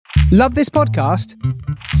Love this podcast?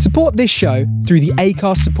 Support this show through the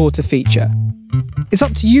Acast supporter feature. It's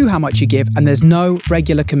up to you how much you give, and there's no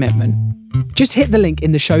regular commitment. Just hit the link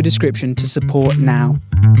in the show description to support now.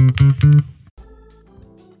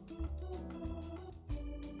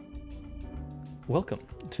 Welcome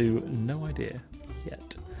to No Idea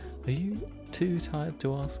Yet. Are you too tired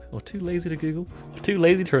to ask, or too lazy to Google, or too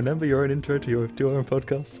lazy to remember your own intro to your own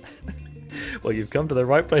podcast? Well, you've come to the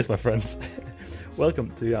right place, my friends.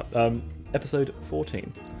 Welcome to episode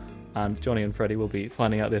 14. And Johnny and Freddie will be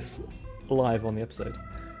finding out this live on the episode.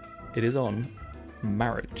 It is on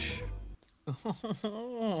marriage.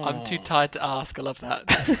 I'm too tired to ask. I love that.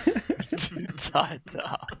 Too tired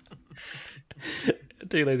to ask.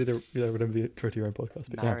 Too lazy to remember the intro to your own podcast.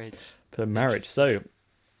 But Marriage. Yeah, for marriage. So,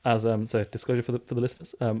 as so disclosure for the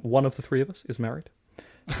listeners, one of the three of us is married.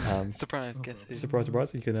 Surprise! Guess who? Surprise,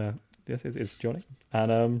 surprise! You can yes, it's Johnny.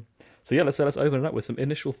 And so yeah, let's open it up with some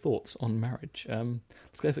initial thoughts on marriage.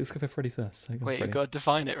 Let's go for Freddie first. So Wait, Freddie. you've got to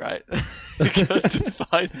define it, right? You've got to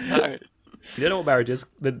define marriage. You don't know what marriage is?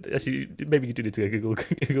 Then actually, maybe you do need to go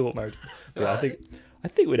Google what marriage is. But yeah, I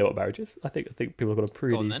think we know what marriage is. I think people have got a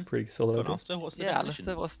pretty solid idea. Alistair, what's the Yeah,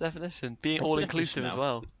 definition? what's the definition? Being What's the all-inclusive definition as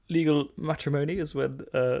well. Legal matrimony is when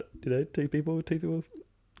two people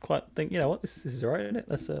quite think, you know what, this is alright, isn't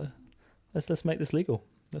it? Let's make this legal.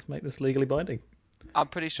 Let's make this legally binding. I'm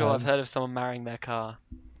pretty sure I've heard of someone marrying their car.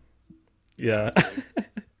 Yeah.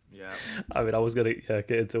 Yeah. I mean, I was gonna get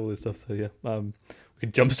into all this stuff, so yeah. We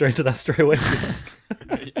can jump straight into that straight away.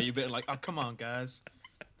 Are you a bit like, oh, come on, guys,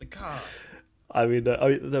 the car? I mean, that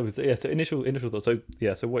was So initial thoughts. So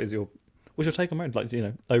yeah. So what's your take on marriage? Like, you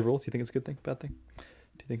know, overall, do you think it's a good thing, bad thing?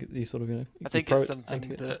 Do you think you sort of, you know? I think pro it's it, something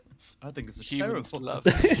anti it? that I think it's a humans terrible. love.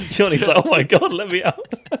 Johnny's like, oh my god, let me out.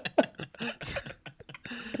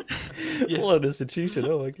 Yeah. What an institution!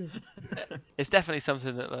 Oh my god. It's definitely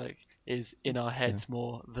something that like is in our Interesting. heads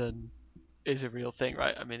more than is a real thing,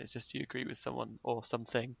 right? I mean, it's just you agree with someone or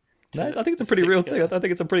something. No, to I think it's a pretty stick real thing. together. I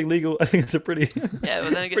think it's a pretty legal. I think it's a pretty. Yeah,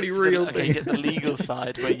 but then it gets pretty to real the, thing. you get the legal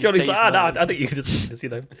side where you Johnny's save like, no, money. I think you can just, you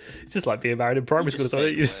know, it's just like being married in primary school or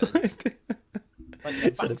just something. say You just words. like, It's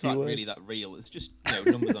like, Said a banks few aren't words. really that real. It's just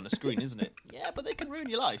numbers on a screen, isn't it? Yeah, but they can ruin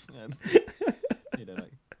your life.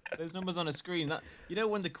 Like, those numbers on a screen. That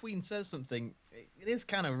when the Queen says something, it is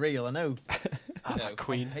kind of real. I know.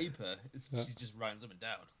 Queen. On paper, she's just writing something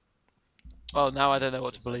down. Oh, now I don't know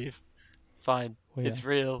what to believe. Fine, Well, it's yeah.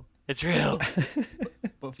 real. It's real.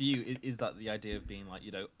 But for you, is that the idea of being like,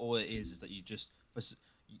 all it is that you just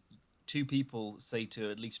two people say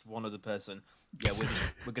to at least one other person, yeah,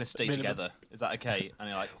 we're going to stay Minimum. together. Is that okay? And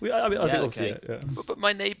you're like, I mean, I Yeah, think obviously, okay. yeah. but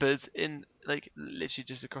my neighbours in like literally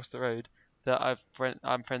just across the road that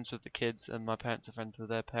I'm friends with the kids and my parents are friends with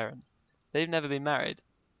their parents. They've never been married.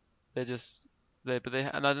 They're just and I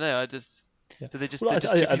don't know. Yeah. So they're just Well, two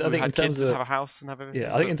I people think who in had terms kids and of- have a house and have everything.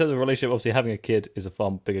 Yeah, I think in terms of a relationship, obviously having a kid is a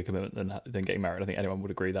far bigger commitment than getting married. I think anyone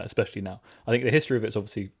would agree that, especially now. I think the history of it's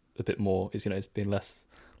obviously a bit more. It's been less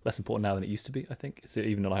important now than it used to be. I think so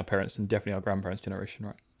even in our parents and definitely our grandparents' generation,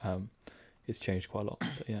 right? It's changed quite a lot.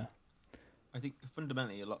 But yeah, I think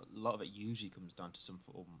fundamentally a lot of it usually comes down to some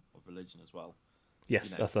form of religion as well.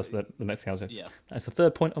 yes, that's the next thing I was saying. Yeah. That's the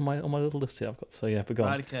third point on my little list here I've got. So yeah, but go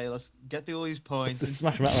on. Right, okay, let's get through all these points. Let's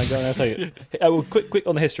smash them out. Go on. I'll tell you. Well, quick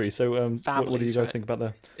on the history. So, what do you Families, guys right? think about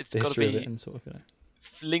the it's got to history of it be and sort of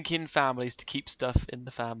linking families to keep stuff in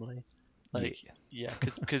the family. Like yeah,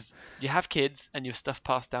 because you have kids and your stuff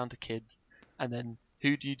passed down to kids, and then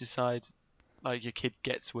who do you decide like your kid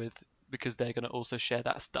gets with because they're going to also share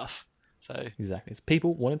that stuff. So Exactly. It's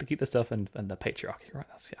people wanting to keep their stuff and the patriarchy, right?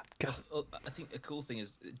 That's I think a cool thing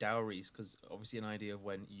is dowries, because obviously an idea of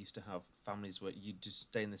when you used to have families where you just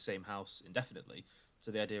stay in the same house indefinitely.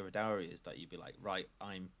 So the idea of a dowry is that you'd be like, right,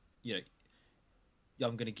 I'm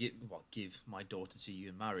going to give my daughter to you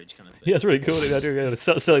in marriage, kind of thing. Yeah, it's really cool. The idea of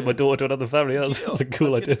selling my daughter to another family. That's a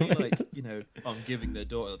cool It's idea. gonna be like, I'm giving their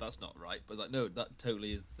daughter. That's not right. But like, no, that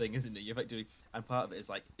totally is the thing, isn't it? You effectively, and part of it is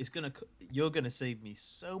like, you're gonna save me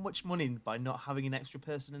so much money by not having an extra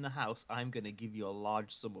person in the house. I'm gonna give you a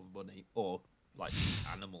large sum of money, or like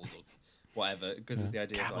animals or whatever, because it's the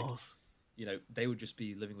idea of like, camels. they would just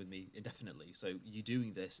be living with me indefinitely. So you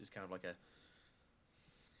doing this is kind of like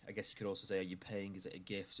I guess you could also say, are you paying? Is it a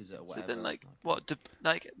gift? Is it a whatever? So then, like, what?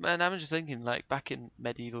 Man, I'm just thinking, like, back in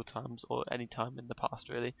medieval times or any time in the past,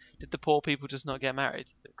 really, did the poor people just not get married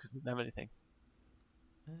because they didn't have anything?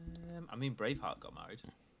 I mean, Braveheart got married.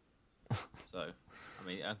 So, I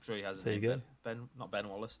mean, I'm sure he has a There you name. go. Not Ben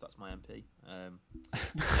Wallace. That's my MP.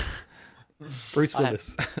 Bruce I-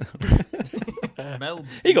 Willis. Mel.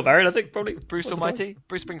 He got married, I think, probably. Bruce What's the Almighty,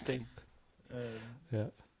 Bruce Springsteen. Yeah.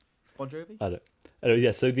 Bon Jovi. I don't. Anyway,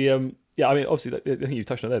 yeah. So the yeah, I mean, obviously, I think you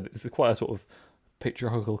touched on it there. It's quite a sort of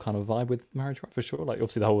patriarchal kind of vibe with marriage, right? For sure. Like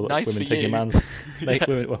obviously the whole Nice women for taking a you. man's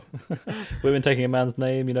women taking a man's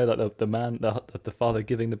name. You know, like the man, the father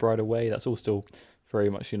giving the bride away. That's all still very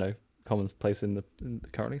much commonplace in the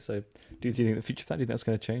currently. So do you think the future of that? Do you think that's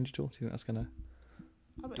going to change at all? Do you think that's going to?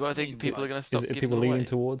 Do I think people are going to Is stop it giving people away? leaning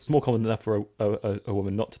towards? It's more common enough for a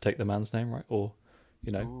woman not to take the man's name, right? Or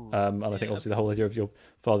Ooh. and I think obviously the whole idea of your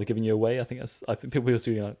father giving you away. I think people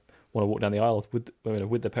still want to walk down the aisle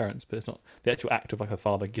with their parents, but it's not the actual act of like a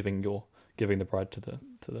father giving the bride to the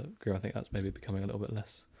groom. I think that's maybe becoming a little bit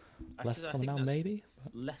less Actually, I common think now, that's maybe.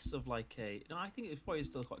 less of like a no. I think it's probably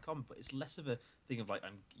still quite common, but it's less of a thing of like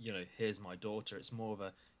here's my daughter. It's more of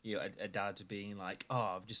a dad being like,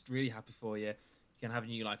 oh, I'm just really happy for you. You can have a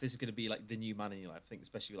new life. This is going to be like the new man in your life. I think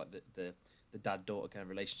especially like the dad-daughter kind of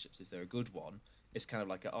relationships, if they're a good one, it's kind of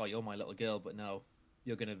like oh, you're my little girl, but now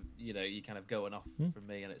you're gonna you're kind of going off from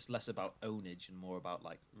me, and it's less about ownage and more about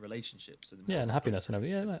like relationships and happiness and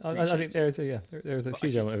everything. Yeah, I think there's a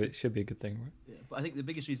huge element of it. Should be a good thing, right? Yeah, but I think the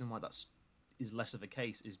biggest reason why that is less of a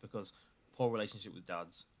case is because poor relationship with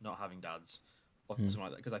dads, not having dads, or something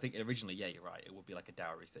like that. Because I think originally, yeah, you're right, it would be like a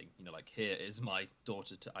dowry thing. Like here is my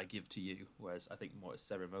daughter I give to you. Whereas I think more it's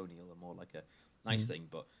ceremonial and more like a nice thing.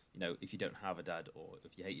 But if you don't have a dad or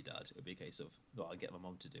if you hate your dad, it would be a case of well, I'll get my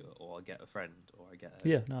mom to do it, or I'll get a friend, or I get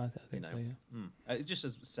I think so. Yeah. It's just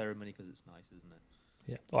a ceremony because it's nice, isn't it?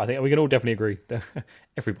 Yeah, well, I think we can all definitely agree that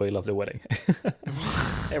everybody loves a wedding.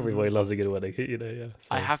 Everybody loves a good wedding, Yeah, so.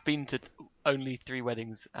 I have been to only 3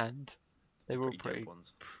 weddings, and they were all Pretty dope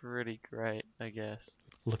ones. pretty great, I guess.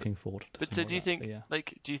 Looking forward to. But some so more do you of that, think but yeah.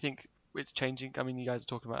 do you think it's changing? I mean, you guys are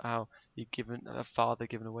talking about how you've given a father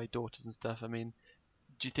giving away daughters and stuff. I mean,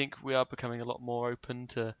 do you think we are becoming a lot more open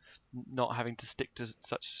to not having to stick to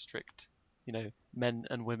such strict, men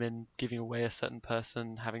and women giving away a certain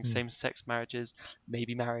person, having same-sex marriages,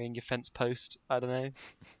 maybe marrying your fence post? I don't know.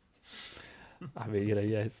 I mean,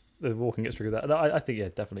 the walking gets through that. I think, yeah,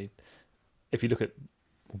 definitely. If you look at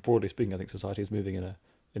broadly speaking, I think society is moving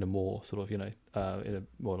in a more sort of, in a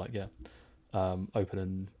more like open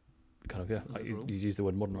and kind of like you use the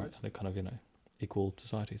word modern, right? And a kind of equal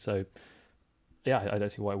society. So yeah, I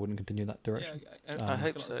don't see why it wouldn't continue in that direction. Yeah, I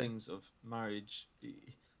hope so. Things of marriage.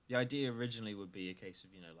 The idea originally would be a case of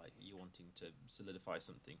like you wanting to solidify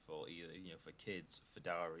something for either for kids, for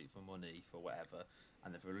dowry, for money, for whatever,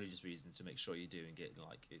 and then for religious reasons to make sure you're doing it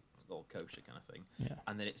like it's all kosher kind of thing. Yeah.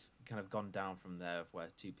 And then it's kind of gone down from there of where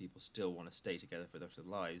two people still want to stay together for the rest of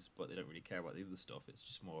their lives, but they don't really care about the other stuff. It's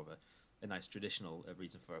just more of a nice traditional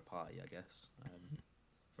reason for a party, I guess.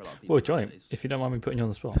 For a lot of people. Well, Johnny, nowadays. if you don't mind me putting you on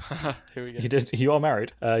the spot, Here we go. You are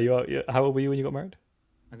married. How old were you when you got married?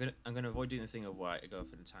 I'm gonna avoid doing the thing of why I go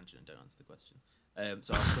off in a tangent and don't answer the question.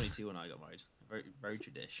 So I was 22 when I got married. Very very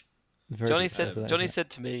tradish. Johnny said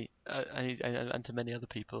to me and to many other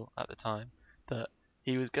people at the time that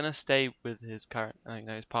he was gonna stay with his current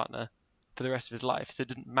his partner for the rest of his life, so it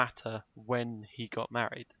didn't matter when he got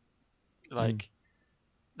married. Like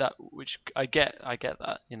that, which I get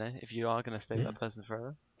that, if you are gonna stay with that person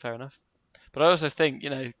forever, fair enough. But I also think,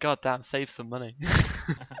 goddamn, save some money.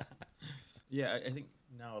 Yeah, I think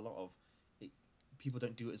now a lot of people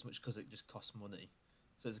don't do it as much because it just costs money.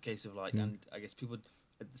 So it's a case of like, and I guess people,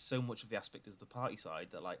 so much of the aspect is the party side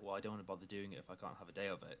that like, well, I don't want to bother doing it if I can't have a day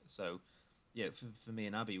of it. So yeah, for me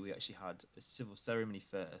and Abby, we actually had a civil ceremony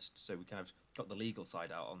first. So we kind of got the legal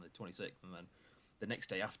side out on the 26th, and then the next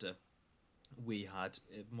day after, we had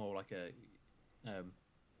more like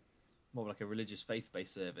a religious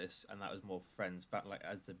faith-based service, and that was more for friends, but like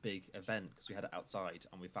as a big event because we had it outside,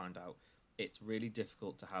 and we found out it's really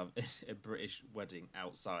difficult to have a British wedding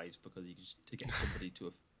outside because to get somebody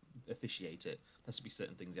to officiate it, there has to be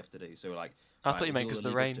certain things you have to do. So like, I thought you meant because the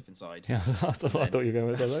rain. Stuff inside. Yeah, I thought you were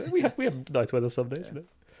going to say. Like, we have nice weather some days, and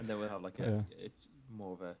then we'll have like a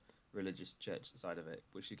more of a religious church side of it,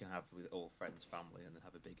 which you can have with all friends, family, and then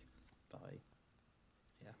have a big party.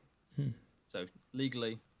 Yeah. So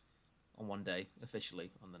legally on one day, officially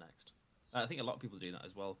on the next. I think a lot of people do that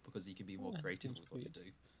as well because you can be more creative with what you do,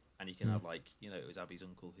 and you can have like it was Abby's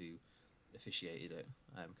uncle who officiated it,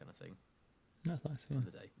 kind of thing. That's nice. Yeah. On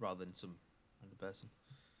the day, rather than some random person.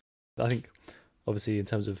 I think, obviously, in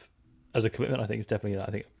terms of as a commitment, I think it's definitely that.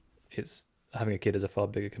 I think it's having a kid is a far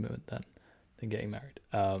bigger commitment than getting married.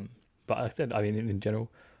 But I said, I mean, in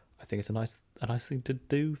general, I think it's a nice thing to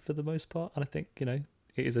do for the most part, and I think it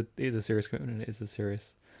is a serious commitment and it is a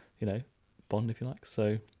serious bond, if you like.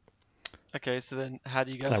 So. Okay, so then how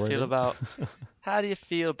do you guys feel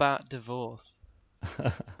about divorce?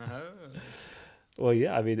 Well,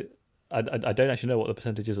 yeah, I mean, I don't actually know what the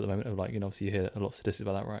percentage is at the moment of, like, obviously you hear a lot of statistics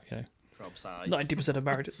about that, right? 90% of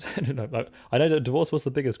marriages. No, like, I know that divorce was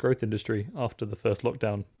the biggest growth industry after the first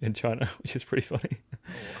lockdown in China, which is pretty funny.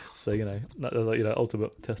 So that was like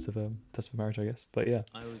ultimate test of marriage, I guess. But yeah,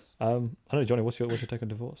 I don't know, Johnny. What's your take on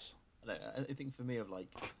divorce? I think for me, of like,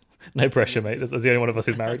 no pressure, mate. That's the only one of us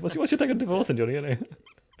who's married. What's your take on divorce, and Johnny?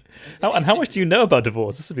 How much do you know about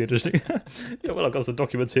divorce? This would be interesting. Yeah, well, I've got some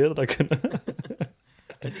documents here that I can.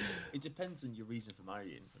 I think it depends on your reason for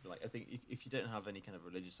marrying. Like, I think if you don't have any kind of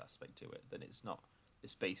religious aspect to it, then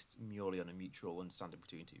it's based merely on a mutual understanding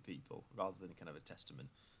between two people rather than kind of a testament.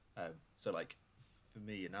 So, like, for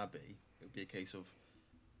me and Abby, it would be a case of,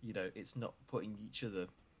 it's not putting you're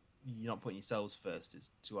not putting yourselves first.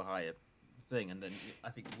 It's to a higher thing, and then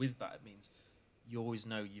I think with that it means you always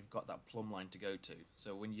know you've got that plumb line to go to.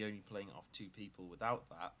 So when you're only playing it off two people without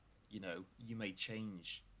that, you may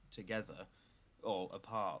change together or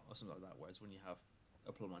apart or something like that. Whereas when you have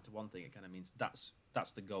a plumb line to one thing, it kind of means that's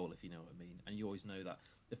the goal, if you know what I mean. And you always know that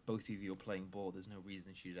if both of you are playing ball, there's no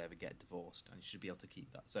reason you should ever get divorced, and you should be able to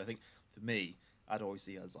keep that. So I think for me, I'd always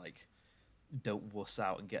see it as like, don't wuss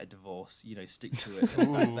out and get a divorce. Stick to it.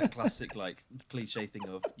 that classic like cliche thing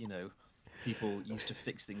of people used to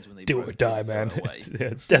fix things when they do or die, man.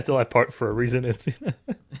 Death till I part for a reason. It's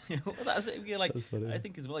well, that's it. Like, I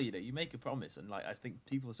think as well, you make a promise, and like I think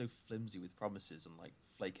people are so flimsy with promises and like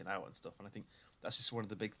flaking out and stuff. And I think that's just one of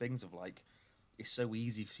the big things of like, it's so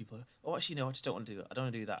easy for people. Oh, actually, no, I just don't want to do it. I don't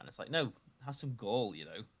want to do that. And it's like, no, have some gall,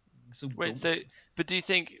 Wait, but do you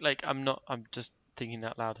think, like, I'm just thinking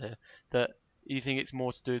out loud here, that you think it's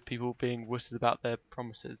more to do with people being wusses about their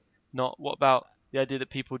promises? Not, what about the idea that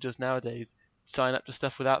people just nowadays sign up to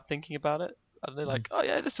stuff without thinking about it? And they're like, oh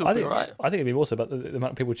yeah, this will be alright. I think it'd be more so about the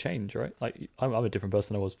amount of people change, right? Like, I'm a different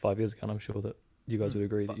person than I was 5 years ago, and I'm sure that you guys would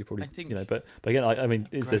agree that you probably, but again, I mean,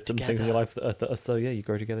 is there some things in your life that are so, you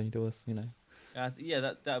grow together and you do this, Yeah,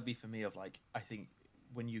 that would be for me of like, I think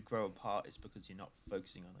when you grow apart, it's because you're not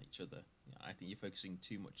focusing on each other. I think you're focusing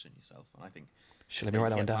too much on yourself, and I think. Let me write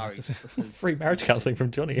that one down. Free marriage counselling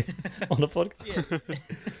from Johnny on the podcast.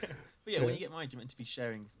 But yeah, when you get married, you're meant to be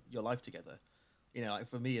sharing your life together. Like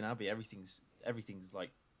for me and Abby, everything's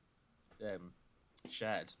like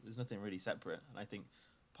shared. There's nothing really separate, and I think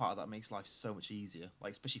part of that makes life so much easier.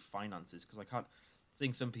 Like especially finances, because I can't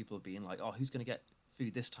seeing some people being like, "Oh, who's going to get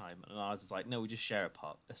food this time?" And I was like, "No, we just share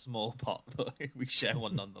a small pot, but we share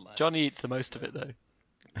one nonetheless." Johnny eats the most of it though.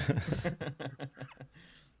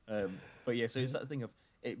 But yeah, so it's that thing of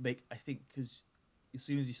I think because as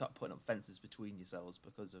soon as you start putting up fences between yourselves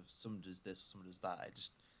because of someone does this or someone does that, it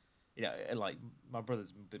just like my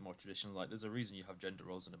brother's a bit more traditional. Like there's a reason you have gender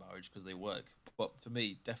roles in a marriage because they work. But for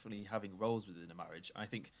me, definitely having roles within a marriage, I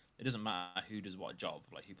think it doesn't matter who does what job,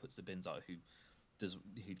 like who puts the bins out, who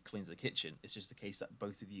cleans the kitchen. It's just the case that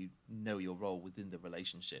both of you know your role within the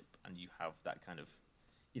relationship, and you have that kind of,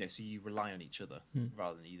 so you rely on each other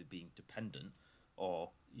rather than either being dependent or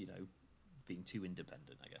being too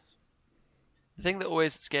independent, I guess. The thing that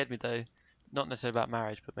always scared me though, not necessarily about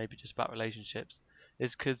marriage, but maybe just about relationships,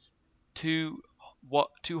 is because two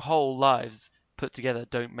whole lives put together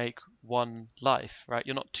don't make one life, right?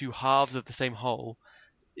 You're not two halves of the same whole.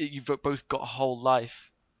 You've both got a whole life,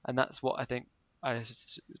 and that's what I think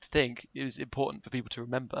is important for people to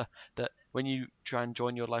remember, that when you try and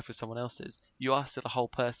join your life with someone else's, you are still a whole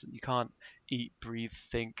person. You can't eat, breathe,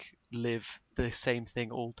 think, live the same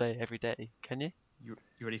thing all day, every day, can you? You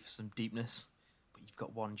ready for some deepness? But you've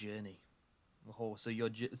got one journey. Oh, so you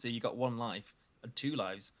got one life and two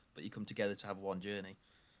lives, but you come together to have one journey.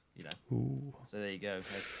 Ooh. So there you go.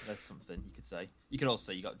 That's something you could say. You could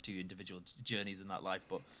also say you got two individual journeys in that life,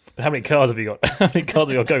 but how many cars have you got? How many cars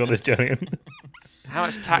have you got going on this journey? How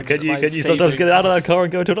much tax? Can you sometimes get out of that car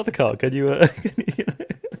and go into another car? Can you?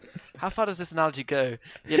 How far does this analogy go?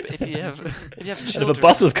 Yeah, but if you have children, and if a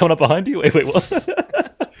bus was coming up behind you, wait, what?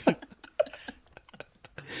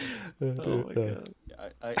 Oh my god!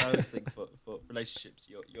 I always think for relationships,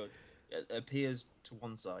 it appears to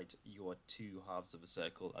one side you're two halves of a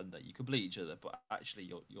circle and that you complete each other, but actually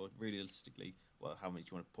you're realistically, well, how many do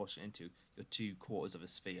you want to push it into? You're 2/4 of a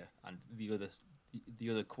sphere, and the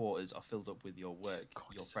other quarters are filled up with your work,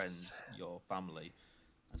 your friends, your family,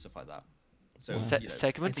 and stuff like that. So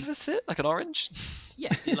segments of a sphere, like an orange.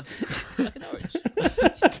 Yeah, so like an orange.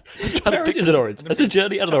 Marriage is an orange. It's a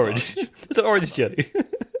journey and an orange. It's an orange journey.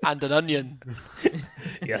 And an onion.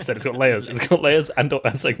 Yes, and it's got layers. It's got layers and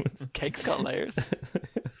segments. Cake's got layers.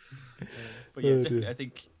 But yeah, definitely, I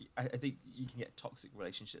think you can get toxic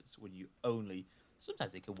relationships when you only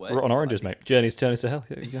sometimes they can work. Rotten but I oranges, think- mate. Journeys to hell.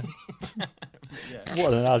 Here you go. Yeah.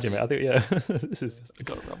 What an analogy, mate. I think, yeah. This is just... I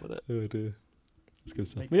got to run with it. Oh, dear. It's good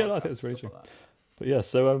stuff. Make But yeah, no, I podcasts, think it's very stuff interesting. like that. But yeah,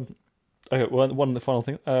 so, okay, one final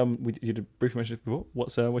thing. You did briefly mention it before.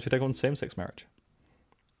 What's your take on same-sex marriage?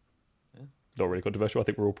 Yeah. Not really controversial. I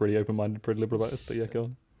think we're all pretty open-minded, pretty liberal about this, but yeah, go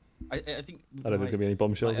on. I think I don't think there's going to be any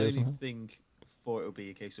bombshells my here only somehow. thing for it would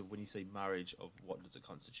be a case of when you say marriage, of what does it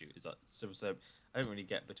constitute? Is that so? I don't really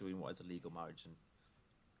get between what is a legal marriage, and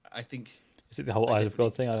I think Is it the whole I eyes of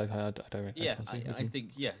God definitely- thing? I don't really yeah, can't see it. I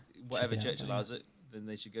think whatever Check it out, church yeah. allows it, then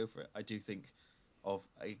they should go for it. I do think of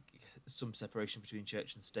some separation between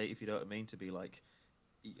church and state, if you know what I mean, to be like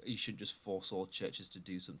you shouldn't just force all churches to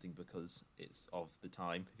do something because it's of the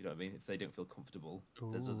time, if you know what I mean. If they don't feel comfortable,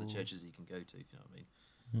 there's other Ooh. churches you can go to, if you know what I mean.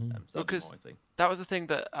 Mm. So that'd be Because- my thing. That was the thing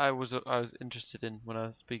that I was interested in when I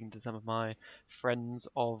was speaking to some of my friends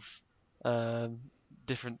of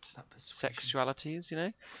different That persuasion. sexualities. You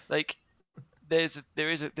know, like there is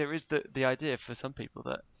the idea for some people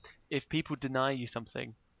that if people deny you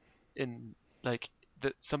something, in like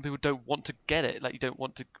that some people don't want to get it. Like you don't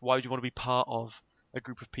want to. Why would you want to be part of a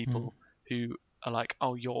group of people who are like,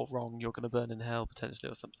 oh, you're wrong, you're going to burn in hell potentially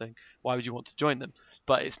or something? Why would you want to join them?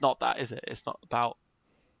 But it's not that, is it? It's not about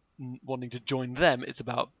wanting to join them. It's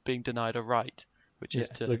about being denied a right, which Yeah, is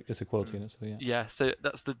to it's equality in it, so yeah. yeah. So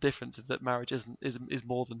that's the difference, is that marriage is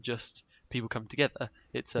more than just people coming together.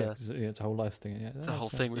 It's Yeah, a 'cause, it's a whole life thing. Yeah, it's a whole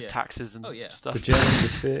thing with Yeah. taxes and Oh, yeah. stuff. It's a journey, it's a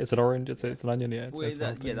sphere, it's an orange, it's an onion. Yeah, Well, it's a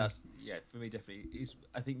whole thing. that's for me definitely.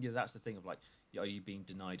 I think that's the thing of like, are you being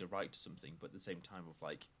denied a right to something, but at the same time of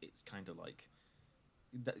like, it's kind of like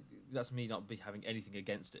that's me not having anything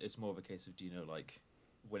against it. It's more of a case of, do you know, like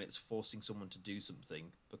when it's forcing someone to do something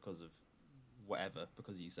because of whatever,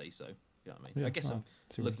 because you say so. You know what I mean? Yeah, I guess no, I'm see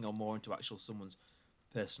what you looking on more into actual someone's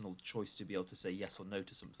personal choice to be able to say yes or no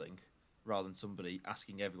to something, rather than somebody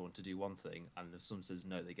asking everyone to do one thing, and if someone says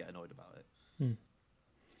no, they get annoyed about it. Hmm. See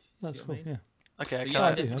That's what I cool. mean? Yeah. Okay, So can yeah, I?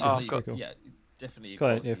 I definitely Oh, I've believe, got Cool. yeah, definitely Go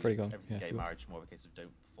ahead, equality, yeah, Freddie, go on. everything Yeah, gay cool. marriage, more of a case of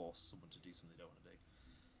don't force someone to do something they don't want to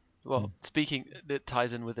do. well, speaking that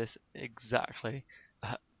ties in with this exactly.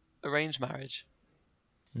 Arranged marriage.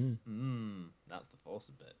 That's the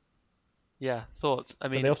forcing bit. Yeah, thoughts. I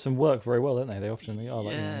But mean, they often work very well, don't they? They often are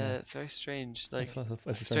like, yeah, it's very strange. Like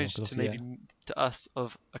that's a strange one, to 'cause maybe obviously, to us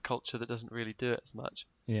of a culture that doesn't really do it as much.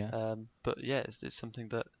 yeah. But yeah, it's something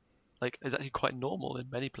that like is actually quite normal in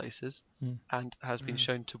many places Hmm. and has been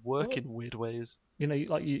shown to work Well- in weird ways. You know,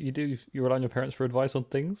 you rely on your parents for advice on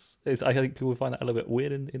things. I think people find that a little bit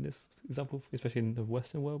weird in this example, especially in the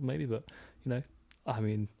Western world, maybe. But you know, I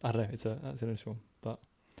mean, I don't know. That's an interesting one. But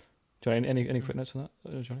Johnny, any quick notes on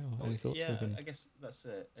that, Johnny? Or any thoughts? Yeah, Or can- I guess that's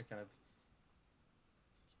a kind of.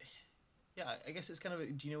 Yeah, I guess it's kind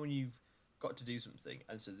of. Do you know when you've got to do something,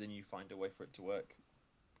 and so then you find a way for it to work?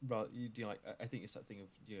 Right, you do like. I think it's that thing of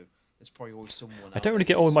there's probably always someone. I don't really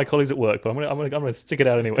get on with my colleagues at work, but I'm gonna stick it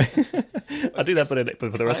out anyway. I do that,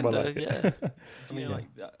 but for the rest of my life. Kinda, yeah. Do you know Yeah.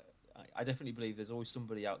 like that? I definitely believe there's always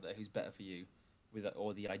somebody out there who's better for you, with that,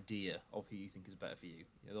 or the idea of who you think is better for you.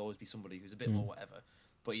 There'll always be somebody who's a bit more whatever.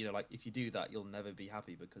 But like if you do that, you'll never be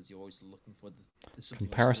happy because you're always looking for the something. which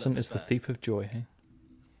Comparison a is the little bit thief of joy. Hey?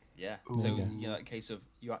 Yeah. Ooh. So Yeah. that case of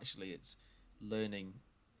you actually, it's learning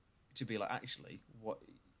to be like, actually,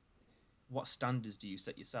 what standards do you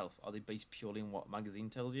set yourself? Are they based purely on what magazine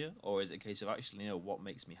tells you, or is it a case of actually, what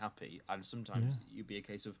makes me happy? And sometimes you'd be a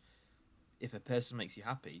case of, if a person makes you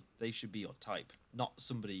happy, they should be your type, not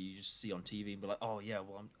somebody you just see on TV and be like, oh yeah,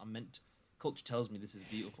 well I'm meant. Culture tells me this is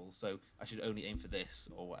beautiful, so I should only aim for this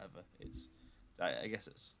or whatever. I guess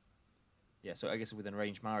it's. Yeah, so I guess with an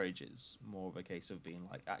arranged marriage, it's more of a case of being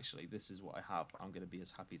like, actually, this is what I have. I'm going to be as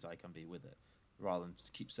happy as I can be with it, rather than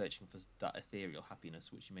just keep searching for that ethereal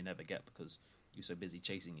happiness, which you may never get because you're so busy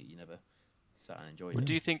chasing it, you never sat and enjoyed it.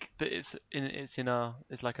 Do you think that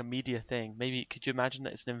it's like a media thing? Maybe could you imagine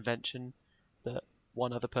that it's an invention that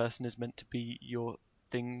one other person is meant to be your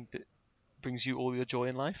thing that brings you all your joy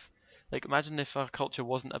in life? Like imagine if our culture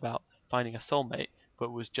wasn't about finding a soulmate,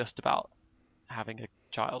 but was just about having a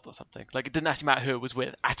child or something. Like it didn't actually matter who it was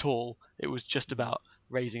with at all. It was just about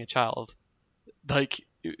raising a child. Like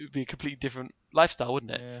it would be a completely different lifestyle,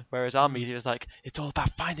 wouldn't it? Yeah. Whereas our media is like, it's all about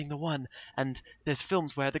finding the one. And there's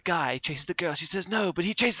films where the guy chases the girl, she says no, but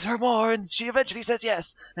he chases her more, and she eventually says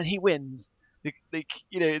yes, and he wins. Like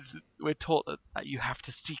we're taught that you have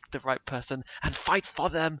to seek the right person and fight for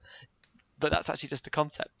them, but that's actually just a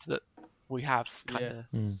concept that we have kind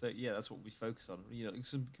of. So that's what we focus on.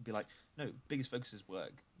 Some could be like, no, biggest focus is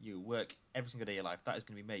work. You work every single day of your life. That is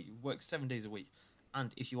going to be made. You work 7 days a week,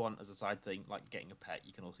 and if you want as a side thing, like getting a pet,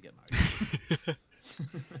 you can also get married.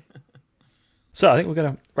 So I think we're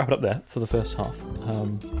going to wrap it up there for the first half.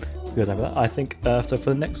 Because over that, I think so. For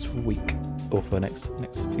the next week, or for the next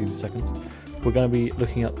few seconds, we're going to be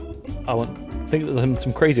looking up. I think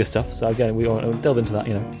some crazier stuff. So again, we want to delve into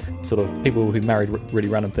that. Sort of people who married really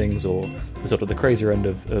random things, or the sort of the crazier end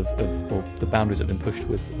of or the boundaries that have been pushed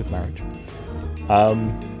with marriage.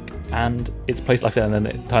 And its place, like I said, and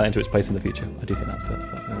then tie that into its place in the future. I do think that's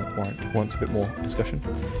warrants a bit more discussion.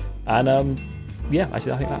 And yeah,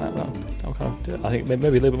 actually, I think that'll kind of do it. I think maybe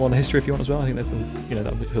a little bit more on the history if you want as well. I think there's some,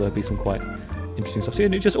 there'll be some quite interesting stuff. So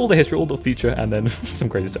just all the history, all the future, and then some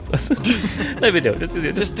crazy stuff. Maybe do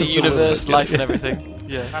it. Just the universe, life, and everything.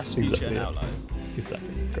 Yeah, Past, future, and outliers. Exactly.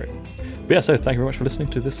 Great. But yeah, so thank you very much for listening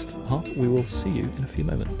to this half. We will see you in a few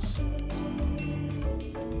moments.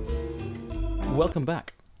 Welcome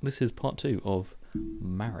back. This is part 2 of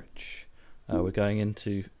marriage. We're going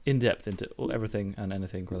in depth into everything and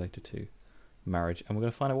anything related to marriage, and we're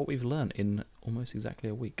going to find out what we've learned in almost exactly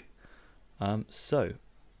a week. So,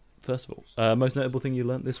 first of all, most notable thing you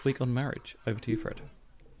learnt this week on marriage. Over to you, Fred.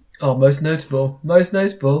 Oh, most notable,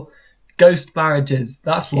 ghost marriages.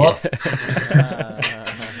 That's what.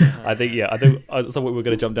 I think so. We're going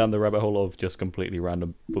to jump down the rabbit hole of just completely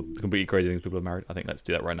random, completely crazy things people have married. I think let's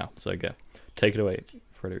do that right now. So, yeah, take it away,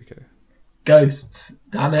 Federico. Ghosts,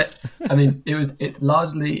 damn it! I mean, it's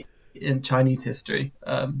largely in Chinese history.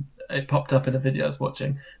 It popped up in a video I was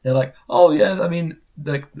watching. They're like, oh yeah, I mean,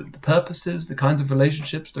 the purposes, the kinds of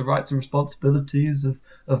relationships, the rights and responsibilities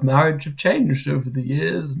of marriage have changed over the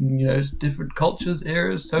years, and it's different cultures,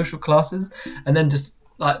 eras, social classes, and then just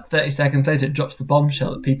like 30 seconds later, it drops the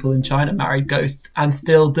bombshell that people in China marry ghosts and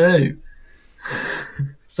still do.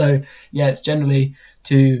 So yeah, it's generally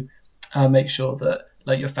to make sure that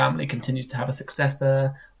like your family continues to have a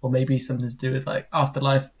successor, or maybe something to do with like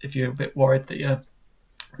afterlife if you're a bit worried that your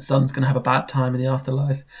son's going to have a bad time in the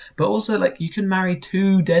afterlife. But also like you can marry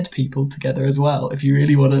 2 dead people together as well if you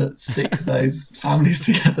really want to stick those families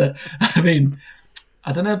together. I mean,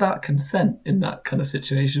 I don't know about consent in that kind of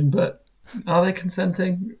situation, but are they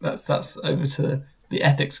consenting? That's over to the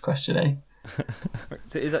ethics question, eh?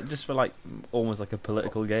 So is that just for like almost like a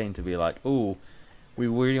political gain to be like, oh, we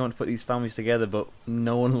really want to put these families together, but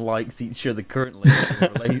no one likes each other currently.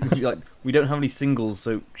 Like, we don't have any singles,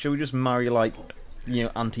 so should we just marry like,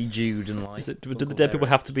 Auntie Jude and like? Do the dead people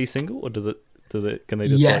have to be single, or can they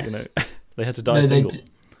just yes. they had to die single?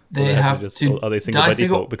 They have to. Are they single by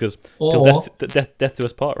default? Because death do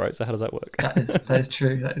us part, right? So how does that work? That is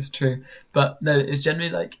true. That is true. But no, it's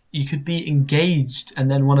generally like you could be engaged, and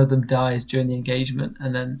then one of them dies during the engagement,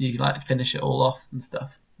 and then you like finish it all off and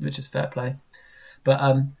stuff, which is fair play. But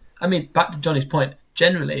I mean, back to Johnny's point,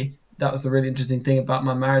 generally, that was the really interesting thing about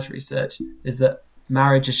my marriage research, is that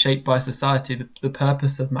marriage is shaped by society. The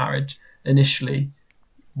purpose of marriage initially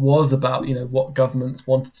was about, what governments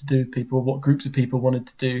wanted to do with people, what groups of people wanted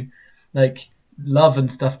to do. Like, love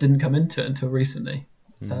and stuff didn't come into it until recently.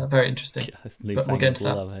 Very interesting. Yeah, but we'll get into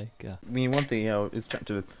that. Love, eh? Yeah. I mean, one thing, is chatting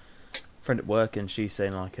to a friend at work, and she's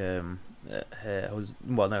saying like,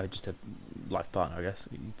 just a life partner, I guess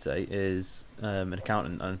you'd say, is an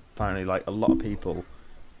accountant, and apparently like a lot of people,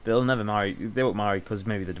 they won't marry because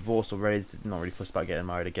maybe they're divorced already, they're not really fussed about getting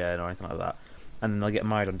married again or anything like that, and then they'll get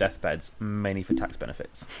married on deathbeds mainly for tax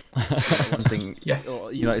benefits. One thing,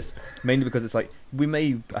 yes, it's mainly because it's like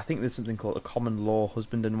I think there's something called a common law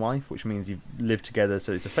husband and wife, which means you live together,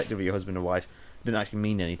 so it's effectively your husband and wife. It doesn't actually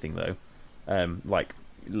mean anything though, like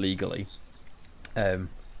legally.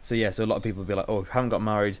 So a lot of people will be like, oh, haven't got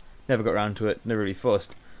married, never got around to it, never really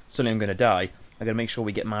fussed, suddenly I'm going to die, I'm going to make sure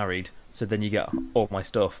we get married, so then you get all my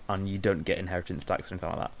stuff and you don't get inheritance tax or anything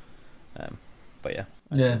like that. But yeah.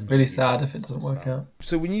 Yeah, really sad if it doesn't work out.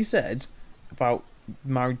 So when you said about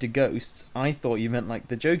married to ghosts, I thought you meant like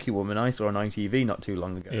the jokey woman I saw on ITV not too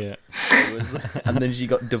long ago. Yeah. And then she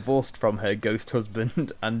got divorced from her ghost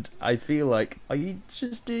husband, and I feel like, are you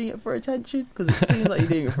just doing it for attention? Because it seems like you're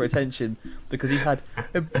doing it for attention, because he had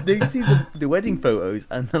you see the wedding photos,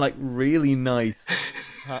 and they're like really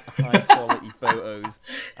nice high quality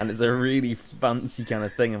photos, and it's a really fancy kind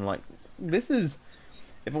of thing. I'm like, this is,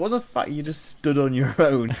 if it wasn't the fact you just stood on your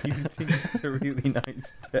own, you'd think it's a really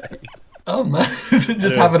nice day. Oh man,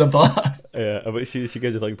 just having a blast. Yeah, but she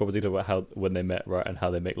goes into like proper detail about how when they met, right, and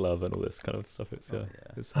how they make love and all this kind of stuff. It's of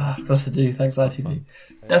course I do. Thanks ITV.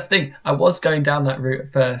 That's the thing. I was going down that route at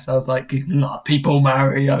first. I was like, a lot of people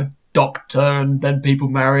marry a doctor, and then people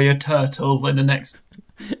marry a turtle in the next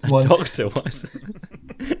one. Doctor, what is it?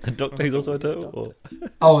 A doctor who's also a turtle? Or?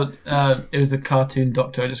 Oh, it was a cartoon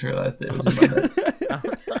doctor. I just realised it was in my notes.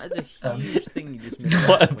 That is a huge thing you just missed.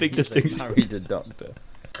 What a big distinction. Married a doctor.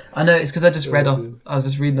 I know, it's because I was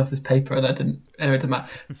just reading off this paper and I didn't, anyway, it doesn't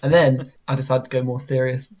matter. And then I decided to go more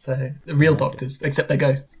serious, so real doctors, except they're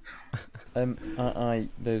ghosts.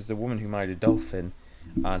 There's a woman who married a dolphin,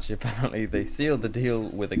 and she apparently they sealed the deal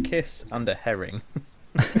with a kiss and a herring.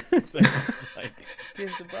 So it's like,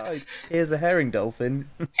 here's the bride. Here's a herring, dolphin.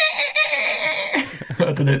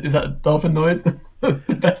 I don't know, is that a dolphin noise?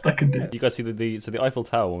 The best I can do. You guys see the Eiffel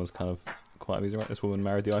Tower one was kind of quite amusing, right? This woman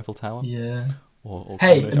married the Eiffel Tower. Yeah. Or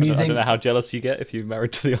Hey, kind of, amusing. I don't know how jealous you get if you're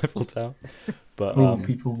married to the Eiffel Tower, but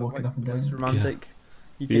People walking up and down. Most romantic.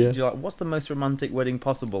 Yeah. You're like, what's the most romantic wedding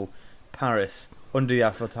possible? Paris, under the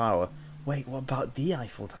Eiffel Tower. Wait, what about the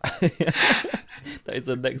Eiffel Tower? That is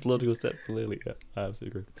the next logical step, clearly. Yeah, I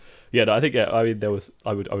absolutely agree. Yeah, no, I think I mean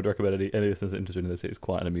I would recommend any listeners interested in this. It's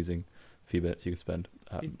quite an amusing few minutes you can spend.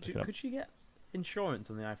 Could she get insurance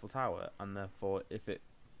on the Eiffel Tower, and therefore, if it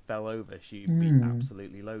fell over, she'd be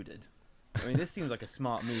absolutely loaded? I mean, this seems like a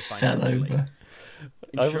smart move Fell financially. over.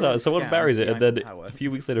 Insurance Someone scam, marries it, the and then Eiffel Tower. a few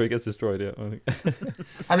weeks later it gets destroyed. Yeah, I think.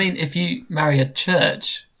 I mean, if you marry a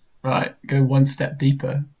church, right, go one step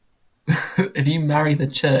deeper. If you marry the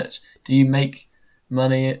church, do you make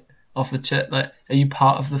money off the church? Like, are you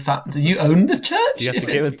part of the fact? Do you own the church? Do you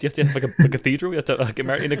have to have like a cathedral? You have to get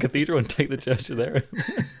married in a cathedral and take the church to there.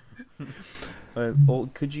 Or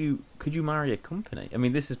could you marry a company? I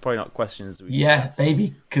mean, this is probably not questions. That we Yeah,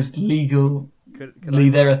 maybe, because legally could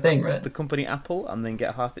they're a thing, right? the company Apple and then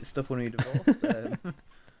get half its stuff when we divorce.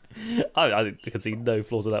 I can see no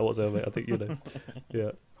flaws in that whatsoever. Mate. I think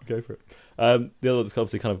yeah, go for it. The other one's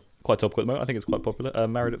obviously kind of quite topical at the moment. I think it's quite popular.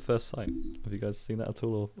 Married at First Sight. Have you guys seen that at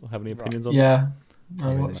all, or have any opinions on? Yeah, I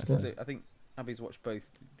Really watched nice. it. So I think Abby's watched both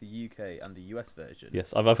the UK and the US version.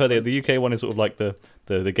 Yes, I've heard the UK one is sort of like the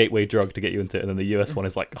gateway drug to get you into it, and then the US one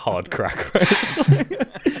is like hard crack. Right?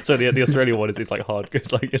 So the Australian one is like hard.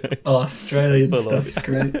 It's like, you know. Oh, Australian Full on. stuff's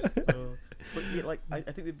great. But yeah, like I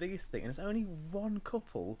think the biggest thing, and it's only one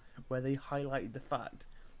couple where they highlighted the fact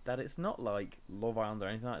that it's not like Love Island or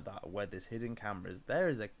anything like that, where there's hidden cameras. There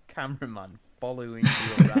is a cameraman following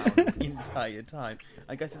you around the entire time.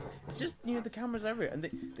 I guess it's just, you know, the cameras everywhere, and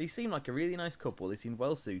they seem like a really nice couple. They seem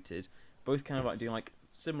well suited, both kind of like doing like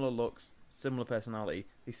similar looks, similar personality.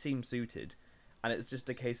 They seem suited, and it's just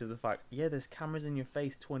a case of the fact, yeah, there's cameras in your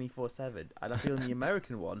face 24/7. And I feel in the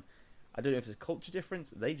American one, I don't know if it's a culture difference.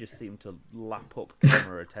 They just seem to lap up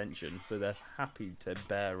camera attention, so they're happy to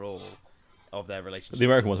bear all of their relationship. The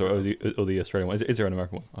American ones or the Australian one? Is there an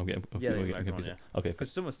American one? I'm getting American one, confused. yeah. Okay.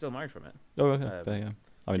 Because some are still married from it. Oh, okay. Fair, yeah.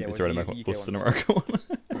 I mean, yeah, is there an well, American one? UK What's an ones- American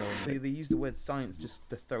one? They use the word science just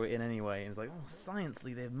to throw it in anyway, and it's like, oh,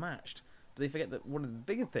 sciencely they've matched. But they forget that one of the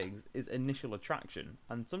bigger things is initial attraction,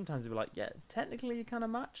 and sometimes they're like, yeah, technically you're kind of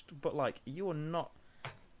matched, but like you're not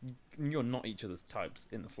each other's types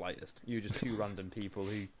in the slightest. You're just two random people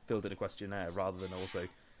who filled in a questionnaire, rather than also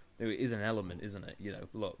there is an element, isn't it? You know,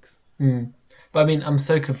 looks. But I mean, I'm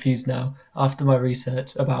so confused now after my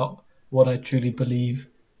research about what I truly believe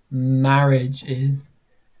marriage is.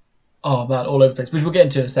 Oh man, all over the place, which we'll get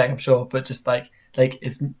into in a sec, I'm sure. But just like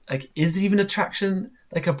it's like, is even attraction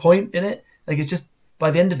like a point in it? Like, it's just, by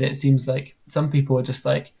the end of it, it seems like some people are just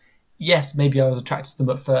like, yes, maybe I was attracted to them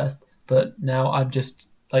at first, but now I'm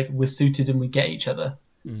just like, we're suited and we get each other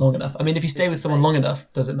long enough. I mean, if you stay with someone long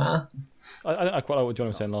enough, does it matter? I quite like what John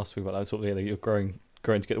was saying last week about that sort of, yeah, you're growing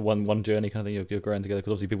together, one journey kind of thing. You're growing together,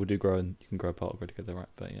 because obviously people do grow and you can grow apart or grow together, right?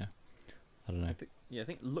 But yeah, I don't know. I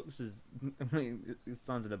think looks is. I mean, it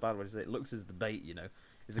sounds in a bad way to say it. Looks is the bait, you know.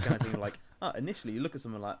 It's the kind of thing like, initially you look at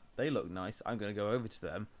someone like, they look nice, I'm going to go over to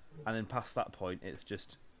them, and then past that point, it's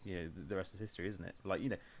just, you know, the rest is history, isn't it? Like, you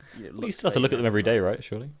know Well, you still have to look at them every day, right?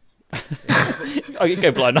 Surely. Yeah, Oh, you can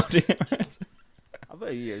go blind after. I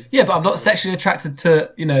bet you. Yeah, but I'm not sexually attracted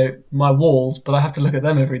to, you know, my walls, but I have to look at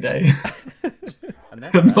them every day. And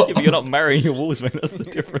then, Yeah, but you're not marrying your walls, mate. That's the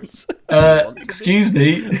difference. Excuse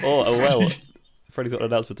me. Oh well. Freddie's got an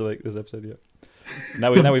announcement to make this episode. Yeah.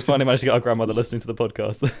 Now we finally managed to get our grandmother listening to the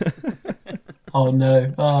podcast. Oh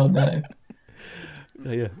no.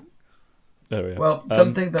 Yeah. Oh yeah. Well,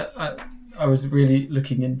 something that I was really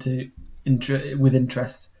looking into with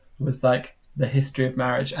interest was like the history of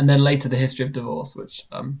marriage, and then later the history of divorce, which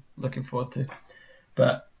I'm looking forward to.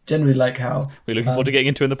 But generally, like how... Are you looking forward to getting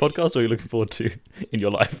into in the podcast, or are you looking forward to in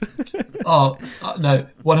your life? no,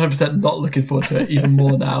 100% not looking forward to it, even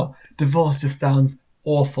more now. Divorce just sounds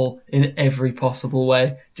awful in every possible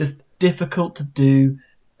way. Just difficult to do,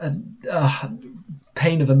 and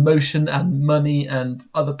pain of emotion and money and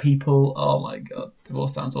other people. Oh my god,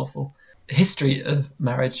 divorce sounds awful. History of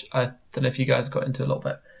marriage, I don't know if you guys got into a little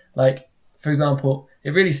bit. Like, for example,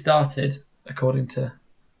 it really started, according to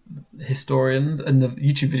historians and the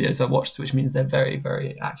YouTube videos I watched, which means they're very,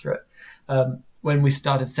 very accurate. When we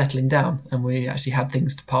started settling down and we actually had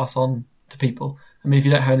things to pass on to people. I mean, if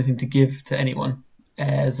you don't have anything to give to anyone,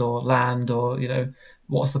 heirs or land or,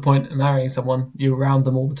 what's the point of marrying someone? You're around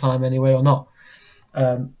them all the time anyway or not.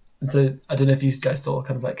 And so I don't know if you guys saw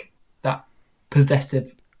kind of like that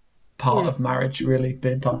possessive part of marriage really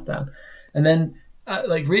being passed down. And then,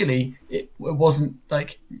 really, it wasn't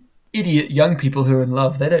like idiot young people who are in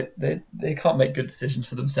love. They can't make good decisions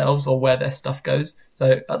for themselves or where their stuff goes.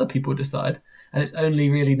 So other people decide. And it's only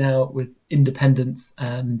really now with independence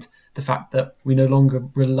and the fact that we no longer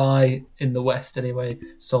rely in the West anyway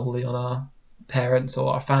solely on our parents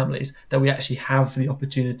or our families that we actually have the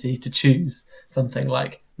opportunity to choose something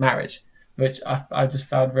like marriage, which I just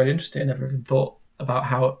found very interesting. I never even thought about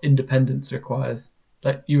how independence requires,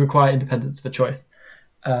 like you require independence for choice.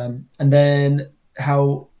 And then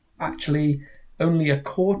how actually only a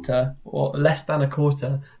quarter or less than a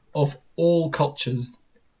quarter of all cultures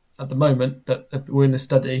at the moment that we're in a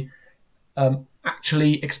study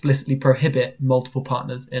actually explicitly prohibit multiple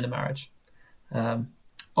partners in a marriage.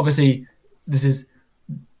 Obviously, this is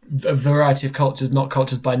a variety of cultures, not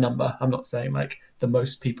cultures by number. I'm not saying like the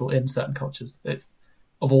most people in certain cultures. It's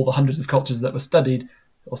of all the hundreds of cultures that were studied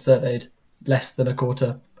or surveyed, less than a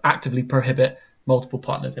quarter actively prohibit multiple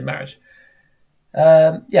partners in marriage.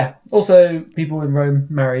 Also, people in Rome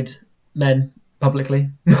married men publicly.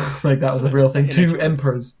 Like that was a real thing. Two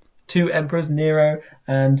emperors, Nero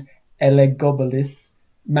and Elagabalus,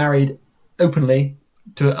 married openly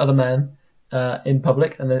to other men in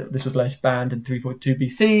public, and this was later banned in 342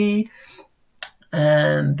 BC.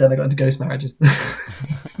 And then they got into ghost marriages.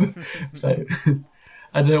 So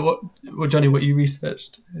I don't know what Johnny, what you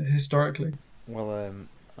researched historically. Well,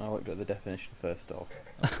 I looked at the definition first off.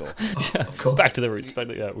 Of course. Of course. Back to the roots.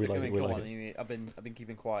 I've been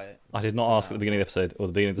keeping quiet. I did not ask at the beginning of the episode or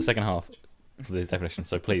the beginning of the second half for the definition.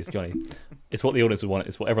 So please, Johnny, it's what the audience would want.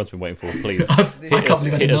 It's what everyone's been waiting for. Please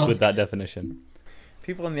hit us with that definition.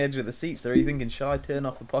 People on the edge of the seats, they're thinking, shall I turn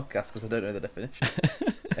off the podcast because I don't know the definition?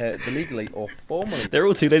 The legally or formally... They're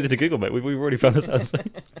all too lazy to Google, mate. We've already found this out.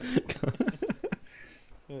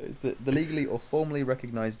 It's the legally or formally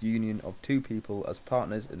recognised union of two people as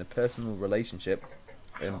partners in a personal relationship,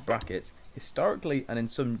 in brackets, historically and in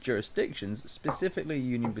some jurisdictions, specifically a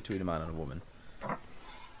union between a man and a woman.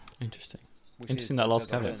 Interesting. Interesting that last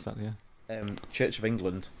caveat. Church of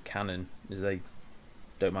England canon is they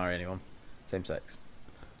don't marry anyone, same sex.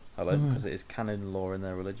 Because it is canon law in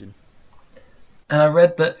their religion. And I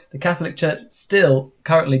read that the Catholic Church still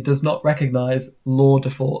currently does not recognise law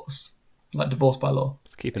divorce, like divorce by law.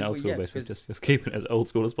 Just keeping it old school, basically. Just keeping it as old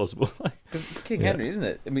school as possible. Because it's King Henry, isn't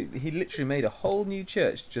it? I mean, he literally made a whole new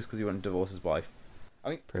church just because he wanted to divorce his wife. I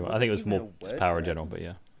mean, pretty much. I think it was more power in general, but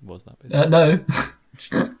yeah, it was that. No.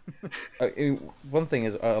 One thing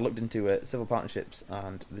is, I looked into civil partnerships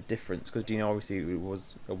and the difference, because do you know, obviously, it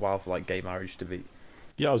was a while for like gay marriage to be.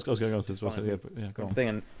 Yeah, I was going to go into this as well. Yeah, go on. Thing,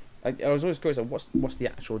 and I was always curious, what's the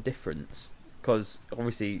actual difference? Because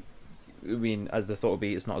obviously, I mean, as the thought would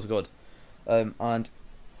be, it's not as good, and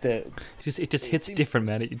it just hits different,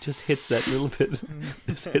 man. It just hits that little bit.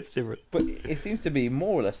 It just hits different. But it seems to be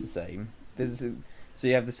more or less the same. So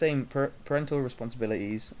you have the same parental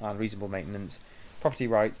responsibilities and reasonable maintenance, property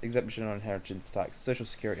rights, exemption on inheritance tax, social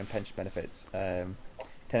security and pension benefits,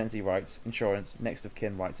 tenancy rights, insurance, next of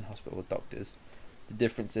kin rights, and hospital doctors. The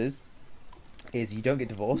difference is you don't get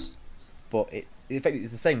divorced, but in fact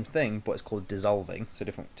it's the same thing, but it's called dissolving, so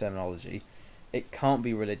different terminology. It can't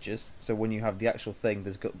be religious, so when you have the actual thing,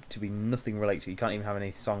 there's got to be nothing related to it. You can't even have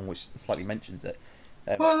any song which slightly mentions it.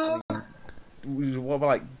 What about,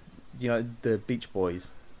 like, you know, the Beach Boys,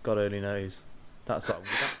 God Only Knows, that song, would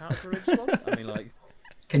that count for religious? I mean, like...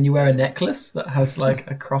 Can you wear a necklace that has, like,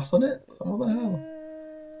 a cross on it? What the hell?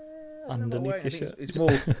 Underneath your shirt. It's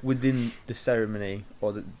more within the ceremony,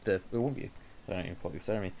 or the it won't be. I don't even call it the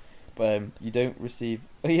ceremony, but you don't receive.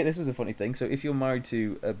 Oh yeah, this was a funny thing. So if you're married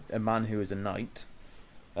to a man who is a knight,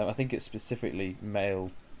 I think it's specifically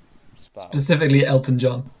male spouse. Specifically Elton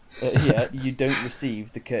John. Yeah, you don't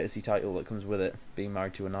receive the courtesy title that comes with it, being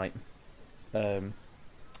married to a knight.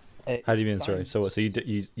 How do you mean? Sorry. So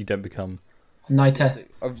you don't become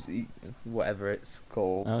knightess? Obviously, whatever it's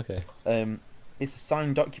called. Oh, okay. It's a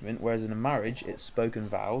signed document, whereas in a marriage, it's spoken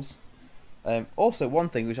vows. Also, one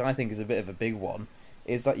thing which I think is a bit of a big one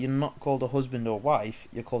is that you're not called a husband or wife,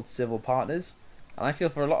 you're called civil partners. And I feel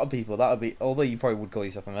for a lot of people that would be, although you probably would call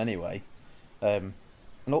yourself them anyway. One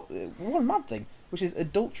mad thing, which is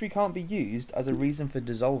adultery can't be used as a reason for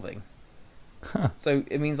dissolving. So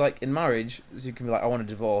it means, like, in marriage, so you can be like, I want a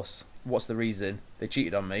divorce, what's the reason? They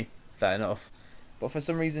cheated on me. Fair enough. But for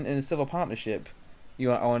some reason, in a civil partnership, I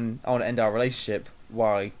want to end our relationship.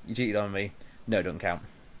 Why? You cheated on me. No, it doesn't count.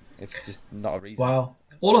 It's just not a reason. Wow.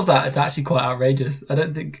 All of that is actually quite outrageous. I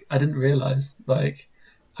didn't realise. Like,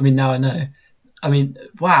 I mean, now I know. I mean,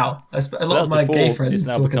 wow. A lot of my gay friends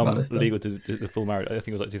now talking become about this stuff. legal to the full marriage. I think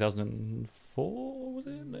it was like 2004, was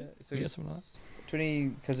it? So Yeah, something like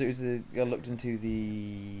that. Because it was I looked into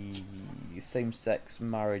the Same-Sex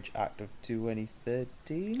Marriage Act of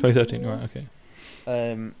 2013. 2013, right? Okay.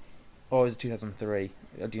 Or was it 2003?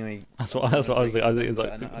 Do you know? That's what I was like. I think it was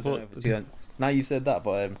like. I don't know if it's 2000. Now you've said that,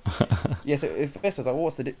 but yeah. So if first I was like,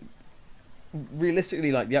 what's the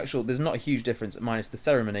realistically, like, the actual? There's not a huge difference minus the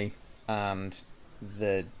ceremony and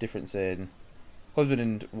the difference in husband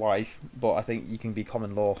and wife. But I think you can be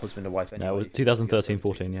common law husband and wife anyway. No, it was 2013,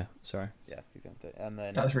 14. Yeah, sorry. Yeah, 2013. And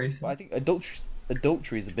then That's recent. But I think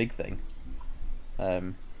adultery is a big thing,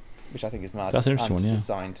 which I think is mad. That's an interesting and one, yeah. is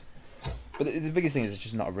signed. But the biggest thing is it's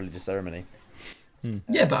just not a religious ceremony.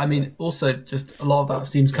 Yeah, but I mean, also just a lot of that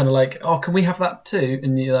seems kind of like, oh, can we have that too?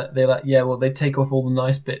 And they're like, yeah, well, they take off all the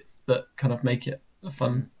nice bits that kind of make it a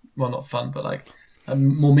fun, well, not fun, but like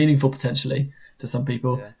more meaningful potentially to some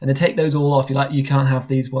people. Yeah. And they take those all off. You're like, you can't have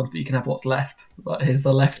these ones, but you can have what's left. Like, here's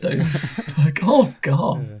the leftovers. Like, oh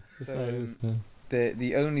god. So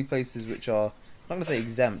the only places which are, I'm not going to say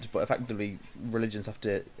exempt, but effectively religions have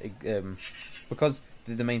to, because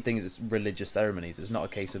the main thing is it's religious ceremonies. It's not a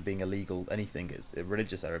case of being illegal anything. It's a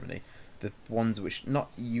religious ceremony. The ones which not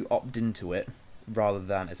you opt into it, rather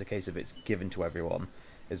than it's a case of it's given to everyone.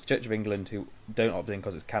 It's Church of England who don't opt in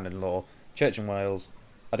because it's canon law. Church in Wales,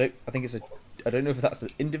 I don't know if that's an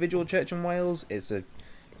individual church in Wales. It's a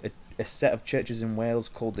set of churches in Wales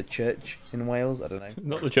called the Church in Wales. I don't know.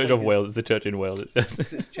 Not the Church of Wales. It's the Church in Wales.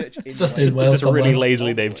 It's church in It's just Wales. in Wales. It's just a really somewhere.